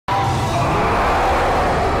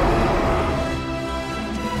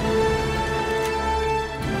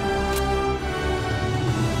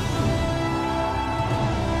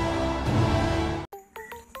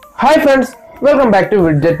Hi friends, welcome back to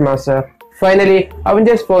Widget Master. Finally,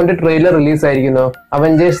 Avengers 4 trailer release ആയിരിക്കുന്നു.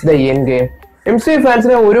 Avengers the Endgame. MCU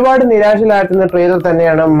ഫാൻസിനെ ഒരുപാട് നിരാശയിലാക്കുന്ന trailer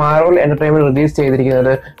തന്നെയാണ് Marvel entertainment release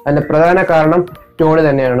ചെയ്തിരിക്കുന്നത്. അതിന്റെ പ്രധാന കാരണം ടോണി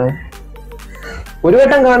തന്നെയാണ്. ഒരു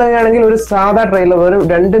വട്ടം കാണുകയാണെങ്കിൽ ഒരു സാധാ ട്രെയിലർ, ഒരു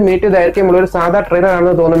 2 മിനിറ്റ് ദൈർഘ്യമുള്ള ഒരു സാധാ ട്രെയിലർ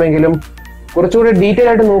ആണെന്ന് തോന്നുമെങ്കിലും കുറച്ചുകൂടി ഡീറ്റെയിൽ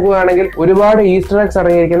ആയിട്ട് നോക്കുകയാണെങ്കിൽ ഒരുപാട് ഈസ്റ്റർ എഗ്സ്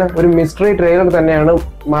അടങ്ങിയിരിക്കുന്ന ഒരു മിസ്റ്ററി ട്രെയിലർ തന്നെയാണ്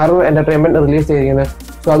മാർവൽ എന്റർടൈൻമെന്റ് റിലീസ് ചെയ്തിരിക്കുന്നത്.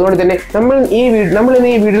 സോ അതുകൊണ്ട് തന്നെ നമ്മൾ ഇന്ന്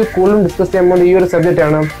ഈ വീഡിയോ കൂടുതലും ഡിസ്കസ് ചെയ്യാൻ പോകുന്ന ഈ ഒരു സബ്ജക്റ്റ്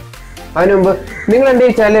ആണ്. അതിനു മുമ്പ് നിങ്ങൾ എൻ്റെ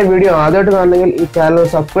ഈ ചാനൽ വീഡിയോ ആദ്യമായിട്ട് കാണുന്നെങ്കിൽ ഈ ചാനൽ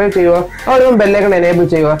സബ്സ്ക്രൈബ് ചെയ്യുക, അതോടൊപ്പം ബെല്ലൈക്കൺ എനേബിൾ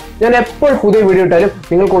ചെയ്യുക. ഞാൻ എപ്പോൾ പുതിയ വീഡിയോ ഇട്ടാലും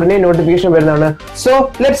നിങ്ങൾക്ക് ഉടനെ നോട്ടിഫിക്കേഷൻ വരുന്നതാണ്. So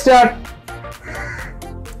let's start.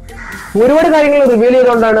 ഒരുപാട് കാര്യങ്ങൾ റിവീൽ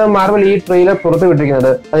ചെയ്തുകൊണ്ടാണ് മാർവൽ ഈ ട്രെയിലർ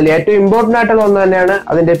പുറത്തുവിട്ടിരിക്കുന്നത്. അതിൽ ഏറ്റവും ഇമ്പോർട്ടന്റ് ആയിട്ടുള്ള ഒന്ന് തന്നെയാണ്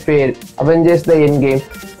അതിന്റെ പേര്, അവഞ്ചേഴ്സ് ദ എൻഡ് ഗെയിം.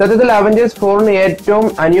 സത്യത്തിൽ അവഞ്ചേഴ്സ് 4 ഏറ്റവും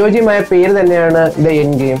അനുയോജ്യമായ പേര് തന്നെയാണ് ദ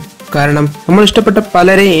എൻഡ് ഗെയിം. കാരണം നമ്മൾ ഇഷ്ടപ്പെട്ട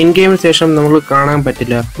പലരെ എൻഡ് ഗെയിമിന് ശേഷം നമുക്ക് കാണാൻ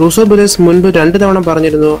പറ്റില്ല. റൂസോ ബ്രദേഴ്സ് മുൻപ് 2 തവണ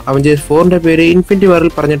പറഞ്ഞിരുന്നു അവഞ്ചേഴ്സ് 4 പേര് ഇൻഫിനിറ്റി വാറിൽ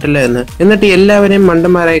പറഞ്ഞിട്ടില്ല എന്ന്. എന്നിട്ട് എല്ലാവരെയും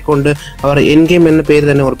മണ്ടന്മാരായിക്കൊണ്ട് അവർ എൻഡ് ഗെയിം എന്ന പേര്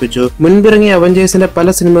തന്നെ ഉറപ്പിച്ചു. മുൻപിറങ്ങിയ അവഞ്ചേഴ്സിന്റെ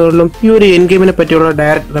പല സിനിമകളിലും ഈ ഒരു എൻഡ് ഗെയിമിനെ പറ്റിയുള്ള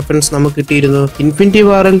ഡയറക്റ്റ് റെഫറൻസ് നമുക്ക് കിട്ടിയിരുന്നു. ഇൻഫിനിറ്റി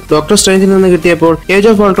വാറിൽ ഡോക്ടർ സ്ട്രേഞ്ചിൽ നിന്ന് കിട്ടിയപ്പോൾ ഏജ്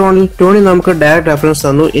ഓഫ് അൾട്രോണിൽ ടോണി നമുക്ക് ഡയറക്റ്റ് റെഫറൻസ്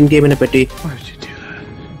തന്നു എൻഡ് ഗെയിമിനെ പറ്റി.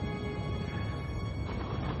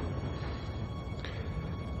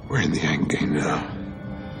 We're in the end game now.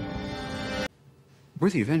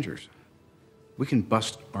 We're the Avengers. We can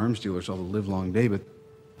bust arms dealers all the live long day, but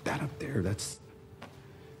that up there, that's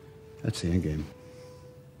the end game.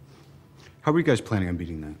 How are you guys planning on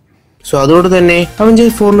beating that? So അതുകൊണ്ട് തന്നെ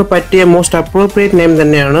Avengers 4 പറ്റിയ most appropriate name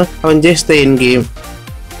തന്നെയാണ് Avengers the end game.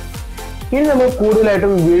 ഇനി നമ്മൾ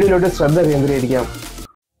കൂടുതലായിട്ടും വീഡിയോയിലോട്ട് ശ്രദ്ധ കേന്ദ്രീകരിക്കാം.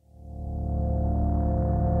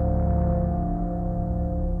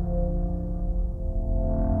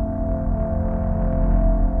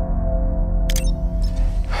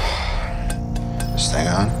 Stay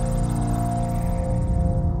on.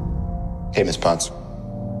 Hey, Miss Potts.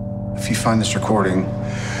 If you find this recording,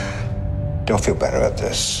 Don't feel bad about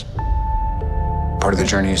this. part of the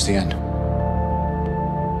journey is the end.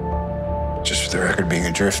 Just for the record, being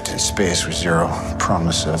adrift in space with zero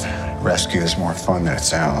promise of rescue is more fun than it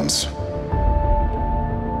sounds.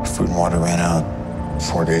 Food and water ran out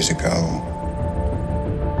 4 days ago.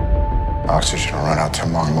 Oxygen will run out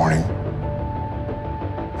tomorrow morning.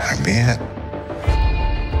 That'll be it.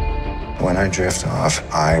 When I drift off,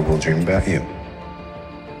 I will dream about you.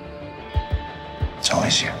 It's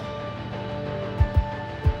always you.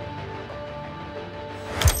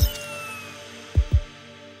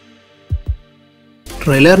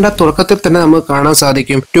 ട്രെയിലറിന്റെ തുടക്കത്തിൽ തന്നെ നമുക്ക് കാണാൻ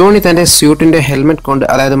സാധിക്കും Tony തന്റെ സ്യൂട്ടിന്റെ helmet കൊണ്ട്,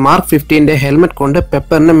 അതായത് mark 15 helmet കൊണ്ട്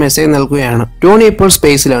പെപ്പറിന് message നൽകുകയാണ്. ടോണി ഇപ്പോൾ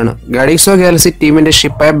സ്പേസിലാണ്. ഗാർഡിയൻസ് ഓഫ് ഗാലക്സി ടീമിന്റെ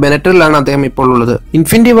ഷിപ്പായ ബെനറ്ററിലാണ് അദ്ദേഹം ഇപ്പോൾ ഉള്ളത്.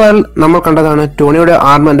 ഇൻഫിനിറ്റി വാറിൽ നമ്മൾ കണ്ടതാണ് ടോണിയുടെ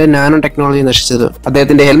ആർമറിന്റെ നാനോ ടെക്നോളജി നശിച്ചത്.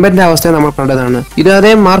 അദ്ദേഹത്തിന്റെ ഹെൽമെറ്റിന്റെ അവസ്ഥ നമ്മൾ കണ്ടതാണ്. ഇത്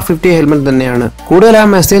അതേ മാർക്ക് 50 ഹെൽമെറ്റ് തന്നെയാണ്. കൂടുതൽ ആ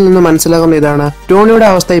മെസ്സേജിൽ നിന്ന് മനസ്സിലാക്കുന്ന ഇതാണ്, ടോണിയുടെ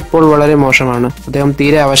അവസ്ഥ ഇപ്പോൾ വളരെ മോശമാണ്. അദ്ദേഹം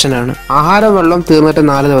തീരെ അവശനാണ്. ആഹാരം വെള്ളം തീർന്നിട്ട്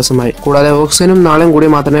 4 ദിവസമായി. കൂടാതെ ഓക്സിജനും നാളെയും കൂടി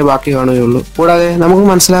മാത്രമേ ബാക്കി കാണുകയുള്ളൂ. കൂടാതെ നമുക്ക്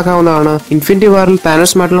മനസ്സിലാക്കാവുന്നതാണ് ഇൻഫിനിറ്റി വാറിൽ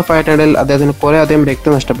താനോസുമായിട്ടുള്ള ഫൈറ്റിനിടയിൽ അദ്ദേഹത്തിന് കുറെ അധികം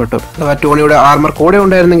രക്തം നഷ്ടപ്പെട്ടു. അഥവാ ടോണിയുടെ ആർമർ കൂടെ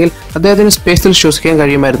ഉണ്ടായിരുന്നെങ്കിൽ അദ്ദേഹത്തിന് സ്പേസിൽ ശ്വസിക്കാൻ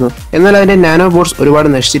കഴിയുമായിരുന്നു. എന്നാൽ അതിന്റെ നാനോ ബോർഡ്സ് ഒരുപാട്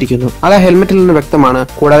നശിച്ചിരിക്കുന്നു. അത് ആ ഹെൽമെറ്റിൽ നിന്ന് വ്യക്തമാണ്.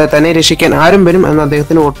 കൂടാതെ തന്നെ രക്ഷിക്കാൻ ആരും വരും എന്ന്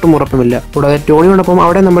അദ്ദേഹത്തിന് ഒട്ടും ഉറപ്പുമില്ല. കൂടാതെ ടോണിയോടൊപ്പം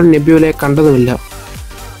അവിടെ നമ്മൾ നെബ്യൂലയെ കണ്ടതുമില്ല.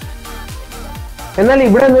 എന്നാൽ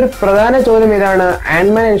ഇവിടെ നിന്നൊരു പ്രധാന ചോദ്യം ഇതാണ്,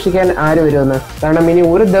 ആൻഡ്മാനെ രക്ഷിക്കാൻ ആര് വരുമെന്ന്. കാരണം ഇനി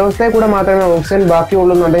ഒരു ദിവസത്തെ കൂടെ മാത്രമേ ഓക്സിജൻ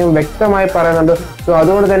ബാക്കിയുള്ളൂ എന്ന് അദ്ദേഹം വ്യക്തമായി പറയുന്നുണ്ട്. സോ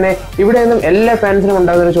അതുകൊണ്ട് തന്നെ ഇവിടെ നിന്നും എല്ലാ ഫാൻസിനും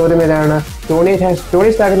ഉണ്ടാകുന്ന ഒരു ചോദ്യം ഇതാണ്, ടോണി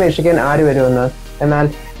സ്റ്റാർക്കിനെ രക്ഷിക്കാൻ ആര് വരുമെന്ന്. എന്നാൽ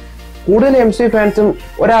കൂടുതൽ MCU ഫാൻസും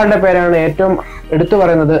ഒരാളുടെ പേരാണ് ഏറ്റവും എടുത്തു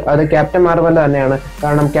പറയുന്നത്, അത് ക്യാപ്റ്റൻ മാർവൽ തന്നെയാണ്.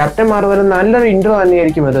 കാരണം ക്യാപ്റ്റൻ മാർവൽ നല്ലൊരു ഇൻട്രോ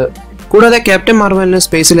തന്നെയായിരിക്കും അത്. കൂടാതെ ക്യാപ്റ്റൻ മാർവലിന്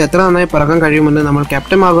സ്പേസിൽ എത്ര നന്നായി പറക്കാൻ കഴിയുമെന്ന് നമ്മൾ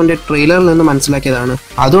ക്യാപ്റ്റൻ മാർവലിന്റെ ട്രെയിലറിൽ നിന്ന് മനസ്സിലാക്കിയതാണ്.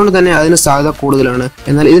 അതുകൊണ്ട് തന്നെ അതിന് സാധ്യത കൂടുതലാണ്.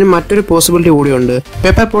 എന്നാൽ ഇതിന് മറ്റൊരു പോസിബിലിറ്റി കൂടിയുണ്ട്,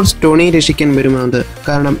 പെപ്പർ പോട്ട്സ് ടോണിയെ രക്ഷിക്കാൻ വരുമെന്നത്.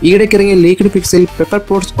 കാരണം ഈയിടയ്ക്കിറങ്ങിയ ലീക്ഡ് പിക്സിൽ പെപ്പർ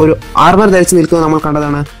പോട്ട്സ് ഒരു ആർമർ ധരിച്ച് നിൽക്കുന്നത് നമ്മൾ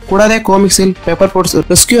കണ്ടതാണ്. കൂടാതെ കോമിക്സിൽ പെപ്പർ പോട്ട്സ്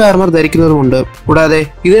റെസ്ക്യൂ ആർമർ ധരിക്കുന്നതുമുണ്ട്. കൂടാതെ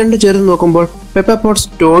ഇത് രണ്ട് ചേർത്ത് നോക്കുമ്പോൾ പെപ്പർ പോട്ട്സ്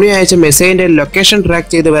ടോണി അയച്ച മെസ്സേജിന്റെ ലൊക്കേഷൻ ട്രാക്ക്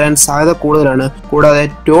ചെയ്ത് വരാൻ സാധ്യത കൂടുതലാണ്. കൂടാതെ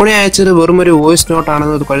ടോണി അയച്ചത് വെറും ഒരു വോയിസ് നോട്ട്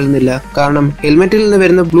ആണെന്ന് കരുതുന്നില്ല. കാരണം ഹെൽമെറ്റിൽ നിന്ന്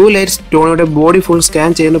വരുന്ന blue lights ടോണിയുടെ body full scan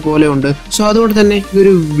ചെയ്യുന്ന പോലെ ഉണ്ട്. സോ അതുകൊണ്ട് തന്നെ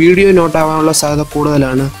ഇതൊരു വീഡിയോ നോട്ട് ആവാനുള്ള സാധ്യത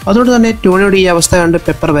കൂടുതലാണ്. അതുകൊണ്ട് തന്നെ ടോണിയുടെ ഈ അവസ്ഥ കണ്ട്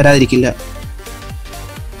പെപ്പർ വരാതിരിക്കില്ല.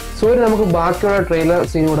 സോ നമുക്ക് ബാക്കിയുള്ള ട്രെയിലർ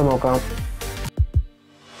സീൻ കൂടെ നോക്കാം.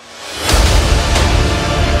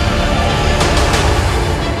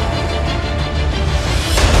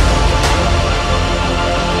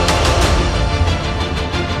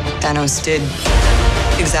 Thanos did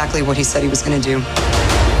exactly what he said he was going to do.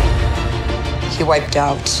 He wiped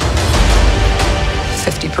out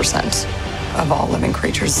 50% of all living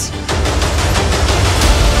creatures.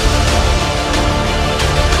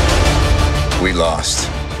 We lost.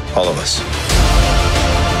 All of us.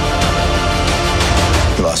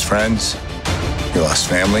 We lost friends. We lost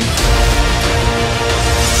family.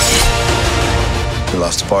 We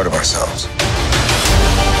lost a part of ourselves.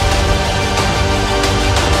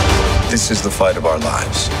 This is the fight of our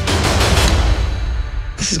lives.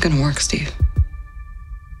 This is gonna work, Steve.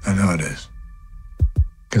 I know it is.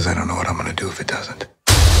 Because I don't know what I'm gonna do if it doesn't.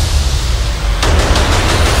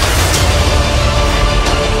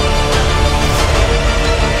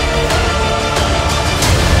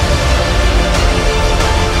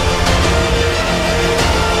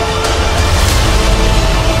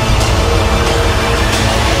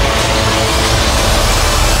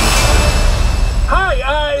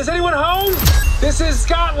 Is anyone home? This is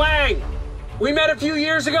Scott Lang. We met a few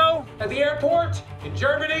years ago at the airport in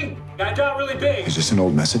Germany. Got really big. Is this an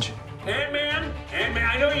old message? Ant-Man,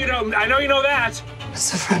 I know you know that. It's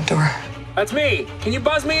the front door. That's me. Can you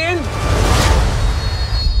buzz me in?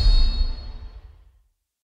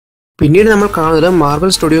 പിന്നീട് നമ്മൾ കാണുന്നത്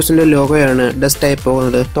Marvel സ്റ്റുഡിയോസിന്റെ ലോഗോയാണ് dust ആയി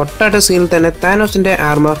പോകുന്നത്. തൊട്ടടുത്ത സീനിൽ തന്നെ താനോസിന്റെ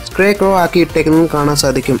armour സ്ക്രേ ക്രോ ആക്കി ഇട്ടേക്കുന്നത് കാണാൻ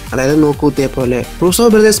സാധിക്കും, അതായത് നോക്കൂത്തിയെ പോലെ. റൂസോ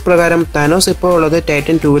ബ്രദേഴ്സ് പ്രകാരം താനോസ് ഇപ്പോൾ ഉള്ളത്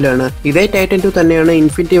ടൈറ്റൻ 2-ലാണ്. ഇതേ ടൈറ്റൻ 2 തന്നെയാണ്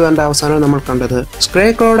ഇൻഫിനിറ്റി വാറിന്റെ അവസാനം നമ്മൾ കണ്ടത്. സ്ക്രേ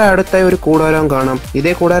ക്രോയുടെ അടുത്തായി ഒരു കൂടാരം കാണാം.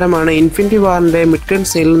 ഇതേ കൂടാരമാണ് ഇൻഫിനിറ്റി വാറിന്റെ മിഡ്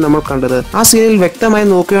സീനിൽ നമ്മൾ കണ്ടത്. ആ സീനിൽ വ്യക്തമായി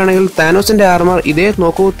നോക്കുകയാണെങ്കിൽ താനോസിന്റെ ആർമർ ഇതേ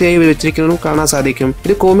നോക്കൂത്തിയായി വെച്ചിരിക്കുന്നതും കാണാൻ സാധിക്കും.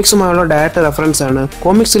 ഇത് കോമിക്സുമായുള്ള ഡയറക്റ്റ് റെഫറൻസ് ആണ്.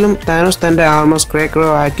 കോമിക്സിലും താനോസ് തന്റെ ആർമർ സ്ക്രേ ക്രോ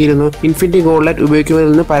ആക്കിയിരുന്നു ഇൻഫിനിറ്റി ഗോൾലെറ്റ്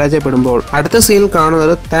ഉപയോഗിക്കുന്നതിൽ നിന്ന് പരാജയപ്പെടുമ്പോൾ. അടുത്ത സീനിൽ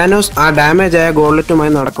കാണുന്നത് താനോസ് ആ ഡാമേജ് ആയ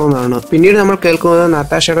ഗോൾലെറ്റുമായി നടക്കുന്നതാണ്. പിന്നീട് നമ്മൾ കേൾക്കുന്നത്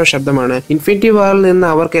നതാഷയുടെ ശബ്ദമാണ്. ഇൻഫിനിറ്റി വാറിൽ നിന്ന്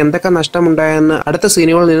അവർക്ക് എന്തൊക്കെ നഷ്ടമുണ്ടായെന്ന് അടുത്ത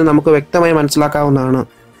സീനുകളിൽ നിന്ന് നമുക്ക് വ്യക്തമായി മനസ്സിലാക്കാവുന്നതാണ്.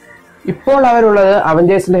 ഇപ്പോൾ അവരുള്ളത്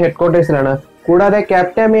അവഞ്ചേഴ്സിന്റെ ഹെഡ്ക്വാർട്ടേഴ്സിലാണ്. കൂടാതെ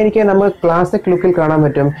ക്യാപ്റ്റൻ അമേരിക്കയെ നമുക്ക് ക്ലാസിക് ലുക്കിൽ കാണാൻ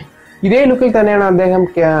പറ്റും. ഇതേ ലുക്കിൽ തന്നെയാണ് അദ്ദേഹം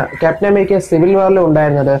ക്യാപ്റ്റൻ അമേരിക്ക സിവിൽ വാറിൽ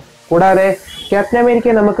ഉണ്ടായിരുന്നത്. കൂടാതെ ക്യാപ്റ്റൻ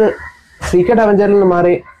അമേരിക്കയെ നമുക്ക് സീക്രട്ട് അവഞ്ചറിൽ നിന്ന്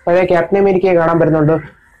മാറി പഴയ ക്യാപ്റ്റൻ അമേരിക്കയെ കാണാൻ പറ്റുന്നുണ്ട്.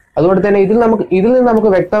 അതുകൊണ്ട് തന്നെ ഇതിൽ നിന്ന് നമുക്ക്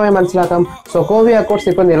വ്യക്തമായി മനസ്സിലാക്കാം സൊക്കോവി അക്കോർഡ്സ്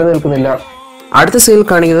ഇപ്പൊ നിലനിൽക്കുന്നില്ല. അടുത്ത സീനിൽ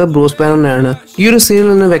കാണിക്കുന്നത് ബ്രൂസ് ബാനറിനെയാണ്. ഈ ഒരു സീനിൽ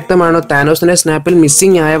നിന്ന് വ്യക്തമാണ് താനോസിന്റെ സ്നാപ്പിൽ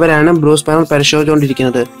മിസ്സിംഗ് ആയവരാണ് ബ്രൂസ് ബാനർ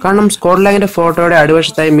പരിശോധിച്ചുകൊണ്ടിരിക്കുന്നത്. കാരണം സ്കോട്ട്ലാൻഡിന്റെ ഫോട്ടോയുടെ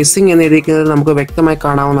അടിവശത്തായി മിസ്സിംഗ് എന്നിരിക്കുന്നത് നമുക്ക് വ്യക്തമായി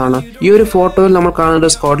കാണാവുന്നതാണ്. ഈ ഒരു ഫോട്ടോയിൽ നമ്മൾ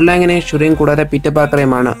കാണുന്നത് സ്കോട്ട്ലാൻഡിനെയും ഷുറിയും കൂടാതെ പീറ്റർ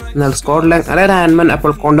പാർക്കറെയുമാണ്. എന്നാൽ സ്കോട്ട്ലാൻഡ് അതായത് ആൻമാൻ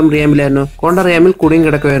അപ്പോൾ ക്വാണ്ടം റിയാമിലായിരുന്നു. ക്വാണ്ടം റിയാമിൽ കുടുങ്ങി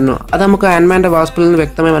കിടക്കുമായിരുന്നു. അത് നമുക്ക് ആൻമാന്റെ വാസ്പിൽ നിന്ന്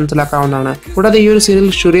വ്യക്തമായി മനസ്സിലാക്കാവുന്നതാണ്. കൂടാതെ ഈ ഒരു സീനിൽ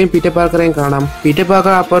ഷുറിയും പീറ്റർ പാർക്കറെയും കാണാം. പീറ്റർ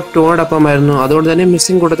പാർക്കർ അപ്പോൾ ടോണോടൊപ്പമായിരുന്നു. അതുകൊണ്ട് തന്നെ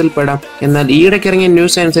മിസ്സിംഗ് കൂട്ടത്തിൽ പെടാം. എന്നാൽ ഈയിടയ്ക്ക് ഇറങ്ങിയ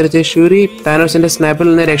ന്യൂസ് അനുസരിച്ച് ഷുറി താനോസിന്റെ സ്നാപ്പിൽ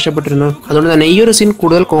നിന്ന് രക്ഷപ്പെട്ടിരുന്നു. അതുകൊണ്ട് തന്നെ ഈ ഒരു സീൻ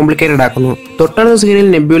കൂടുതൽ കോംപ്ലിക്കേറ്റഡ് ആക്കുന്നു. തൊട്ടടുത്ത സീനിൽ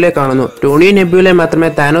നെബ്യൂലെ കാണുന്നു. ടോണിയും നെബ്യൂലെ മാത്രമേ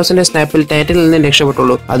താനോസിന്റെ സ്നാപ്പിൽ ടൈറ്റനിൽ നിന്ന്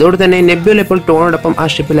രക്ഷപ്പെട്ടുള്ളൂ. അതുകൊണ്ട് തന്നെ നെബ്യൂല ഇപ്പോൾ ടോണോടൊപ്പം ആ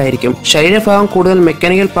ഷിപ്പിലായിരിക്കും. ശരീരഭാഗം കൂടുതൽ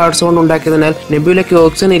മെക്കാനിക്കൽ പാർട്സ് കൊണ്ട് ഉണ്ടാക്കിയതിനാൽ നെബ്യൂലയ്ക്ക്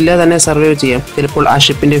ഓക്സിജൻ ഇല്ലാതെ തന്നെ സർവൈവ് ചെയ്യാം. ചിലപ്പോൾ ആ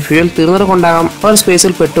ഷിപ്പിന്റെ ഫ്യൂൽ തീർന്നത് കൊണ്ടാകാം അവർ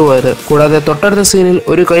സ്പേസിൽ പെട്ടുപോയത്. കൂടാതെ തൊട്ടടുത്ത സീനിൽ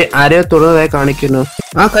ഒരു കൈ ആരെയോ തുറന്നതായി കാണിക്കുന്നു.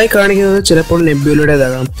 ആ കൈ കാണിക്കുന്നത് ചിലപ്പോൾ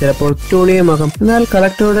നെബ്യൂലയുടേതാകാം, ചിലപ്പോൾ ടോണിയുമാകാം. എന്നാൽ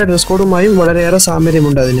കളക്ടറുടെ ഡ്രസ് കോഡുമായും വളരെയേറെ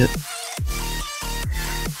സാമ്യതയുണ്ട് അതിന്.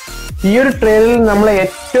 ഈ ഒരു ട്രെയിലറിൽ നമ്മളെ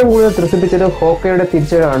ഏറ്റവും കൂടുതൽ ത്രസിപ്പിച്ചത് ഹോക്കയുടെ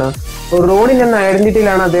തിരിച്ചുവരവാണ്. റോണിൻ എന്ന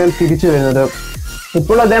ഐഡന്റിറ്റിയിലാണ് അദ്ദേഹം തിരിച്ചു വരുന്നത്.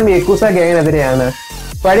 ഇപ്പോൾ അദ്ദേഹം യക്കൂസ ഗാങ്ങിനെതിരെയാണ്.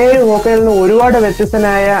 പഴയ ഒരു ഹോക്കയിൽ നിന്ന് ഒരുപാട്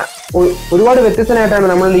വ്യത്യസ്തനായിട്ടാണ്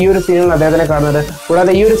നമ്മൾ ഈ ഒരു സീനിൽ അദ്ദേഹത്തിനെ കാണുന്നത്.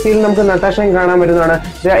 കൂടാതെ ഈ ഒരു സീനിൽ നമുക്ക് നതാഷയും കാണാൻ വരുന്നതാണ്.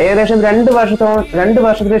 ഏകദേശം 2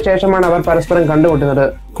 വർഷത്തിന് ശേഷമാണ് അവർ പരസ്പരം കണ്ടുമുട്ടുന്നത്.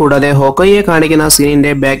 കൂടാതെ ഹോക്കോയെ കാണിക്കുന്ന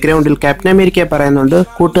സീനിന്റെ ബാക്ക്ഗ്രൗണ്ടിൽ ക്യാപ്റ്റൻ അമേരിക്ക പറയുന്നുണ്ട്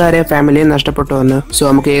കൂട്ടുകാരെ ഫാമിലിയെ നഷ്ടപ്പെട്ടുവെന്ന്. സോ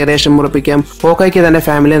നമുക്ക് ഏകദേശം ഉറപ്പിക്കാം ഹോക്കോയ്ക്ക് തന്റെ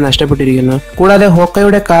ഫാമിലിയെ നഷ്ടപ്പെട്ടിരിക്കുന്നു. കൂടാതെ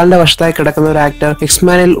ഹോക്കോയുടെ കാലിന്റെ വശത്തായി കിടക്കുന്ന ഒരു ആക്ടർ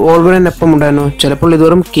എക്സ്മാനിൽ വോൾവറിനൊപ്പം ഉണ്ടായിരുന്നു. ചിലപ്പോൾ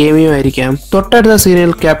ഇതൊരു കേമിയോ ആയിരിക്കാം. തൊട്ടടുത്ത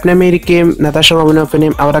സീനിൽ ക്യാപ്റ്റൻ അമേരിക്കയും നതാഷ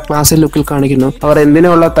റോമനോഫിനെയും അവരുടെ ക്ലാസിൽ ലുക്കിൽ കാണിക്കുന്നു. അവർ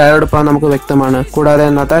എന്തിനുള്ള തയ്യാറെടുപ്പാണ് നമുക്ക് വ്യക്തമാണ്. കൂടാതെ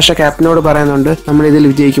നതാഷ ക്യാപ്റ്റനോട് പറയുന്നുണ്ട് നമ്മൾ ഇതിൽ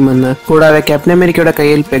വിജയിക്കുമെന്ന്. കൂടാതെ ക്യാപ്റ്റൻ അമേരിക്കയുടെ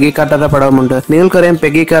കയ്യിൽ പെഗി കാർട്ടറുടെ പടവുമുണ്ട്. നിങ്ങൾക്കറിയാം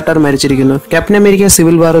Peggy quarter മരിച്ചിരിക്കുന്നു. Captain America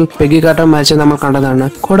civil വാറിൽ Peggy quarter മരിച്ച നമ്മൾ കണ്ടതാണ്.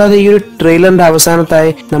 കൂടാതെ ഈ ഒരു ട്രെയിലറിന്റെ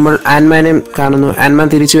അവസാനത്തായി നമ്മൾ ആൻമാനെയും കാണുന്നു. ആൻമാൻ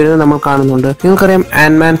തിരിച്ചു വരുന്നത് നമ്മൾ കാണുന്നുണ്ട്. നിങ്ങൾക്കറിയാം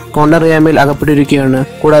ആൻമാൻ ക്വാണ്ടം റിയാമിൽ അകപ്പെട്ടിരിക്കുകയാണ്.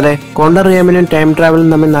 കൂടാതെ ക്വാണ്ടം റിയാമിലും ടൈം ട്രാവലും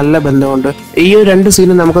തമ്മിൽ നല്ല ബന്ധമുണ്ട്. ഈ ഒരു 2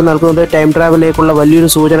 സീനും നമുക്ക് നൽകുന്നത് ടൈം ട്രാവലിലേക്കുള്ള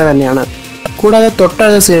വലിയൊരു സൂചന തന്നെയാണ്. കൂടാതെ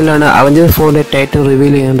തൊട്ടടുത്ത സീനിലാണ് അവഞ്ചേഴ്സ് 4ന്റെ ടൈറ്റിൽ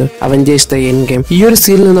റിവീൽ ചെയ്യുന്നത്, അവഞ്ചേഴ്സ് ദ എൻഡ് ഗെയിം. ഈ ഒരു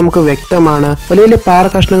സീനിൽ നിന്ന് നമുക്ക് വ്യക്തമാണ് വലിയ വലിയ പാറ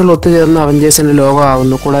കഷ്ണങ്ങൾ ഒത്തുചേർന്ന് അവഞ്ചേഴ്സിന്റെ ലോഗോ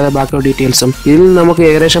ആവുന്നു. കൂടാതെ ബാക്കിയുള്ള ഡീറ്റെയിൽസും ഇതിൽ നിന്ന് നമുക്ക്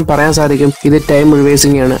ഏകദേശം പറയാൻ സാധിക്കും ഇത് ടൈം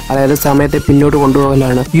റിവേഴ്സിംഗ് ആണ്, അതായത് സമയത്തെ പിന്നോട്ട്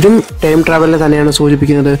കൊണ്ടുപോകലാണ്. ഇതും ടൈം ട്രാവലിനെ തന്നെയാണ്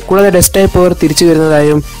സൂചിപ്പിക്കുന്നത്. കൂടാതെ ഡെസ്റ്റ് ആയി പവർ തിരിച്ചു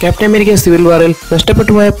വരുന്നതായും ക്യാപ്റ്റൻ അമേരിക്ക സിവിൽ വാറിൽ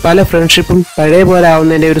നഷ്ടപ്പെട്ടു പോയ പല ഫ്രണ്ട്ഷിപ്പും പഴയ പോലെ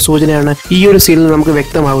ആവുന്നതിന്റെ ഒരു സൂചനയാണ് ഈ ഒരു സീനിൽ നമുക്ക്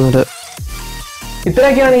വ്യക്തമാകുന്നത്.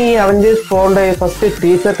 ഇത്രയൊക്കെയാണ് ഈ അവഞ്ചേഴ്സ് 4ന്റെ ഫസ്റ്റ്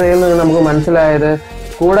ടീസർ ട്രെയിലറിൽ നിന്ന് നമുക്ക് മനസ്സിലായത്.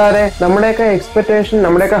 കൂടാതെ നമ്മുടെയൊക്കെ എക്സ്പെക്ടേഷൻ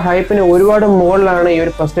നമ്മുടെയൊക്കെ ഹൈപ്പിന് ഒരുപാട് മുകളിലാണ് ഈ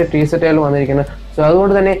ഒരു ഫസ്റ്റ് ടീസർ ട്രെയിലർ വന്നിരിക്കുന്നത്. സോ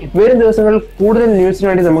അതുകൊണ്ട് തന്നെ വരും ദിവസങ്ങളിൽ കൂടുതൽ ന്യൂസിന്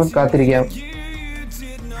വേണ്ടി നമുക്ക് കാത്തിരിക്കാം.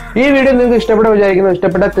 ഈ വീഡിയോ നിങ്ങൾക്ക് ഇഷ്ടപ്പെട്ട വിചാരിക്കുന്നു.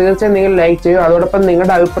 ഇഷ്ടപ്പെട്ടാൽ തീർച്ചയായും നിങ്ങൾ ലൈക്ക് ചെയ്യുക. അതോടൊപ്പം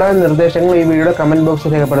നിങ്ങളുടെ അഭിപ്രായ നിർദ്ദേശങ്ങൾ ഈ വീഡിയോയുടെ കമന്റ്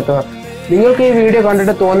ബോക്സിൽ രേഖപ്പെടുത്തുക. നിങ്ങൾക്ക് ഈ വീഡിയോ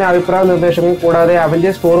കണ്ടിട്ട് തോന്നിയ അഭിപ്രായ നിർദ്ദേശങ്ങൾ കൂടാതെ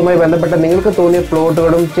അവഞ്ചേഴ്സ് 4മായി ബന്ധപ്പെട്ട നിങ്ങൾക്ക് തോന്നിയ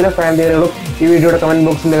പ്ലോട്ടുകളും ചില ഫാൻ തിയറികളും ഈ വീഡിയോയുടെ കമന്റ്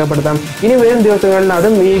ബോക്സിൽ രേഖപ്പെടുത്താം. ഇനി വരും ദിവസങ്ങളിൽ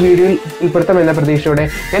അതും ഈ വീഡിയോയിൽ ഉൾപ്പെടുത്താം എന്ന പ്രതീക്ഷയോടെ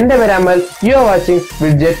എന്റെ പേര് അമൽ. You are watching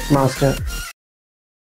widget master.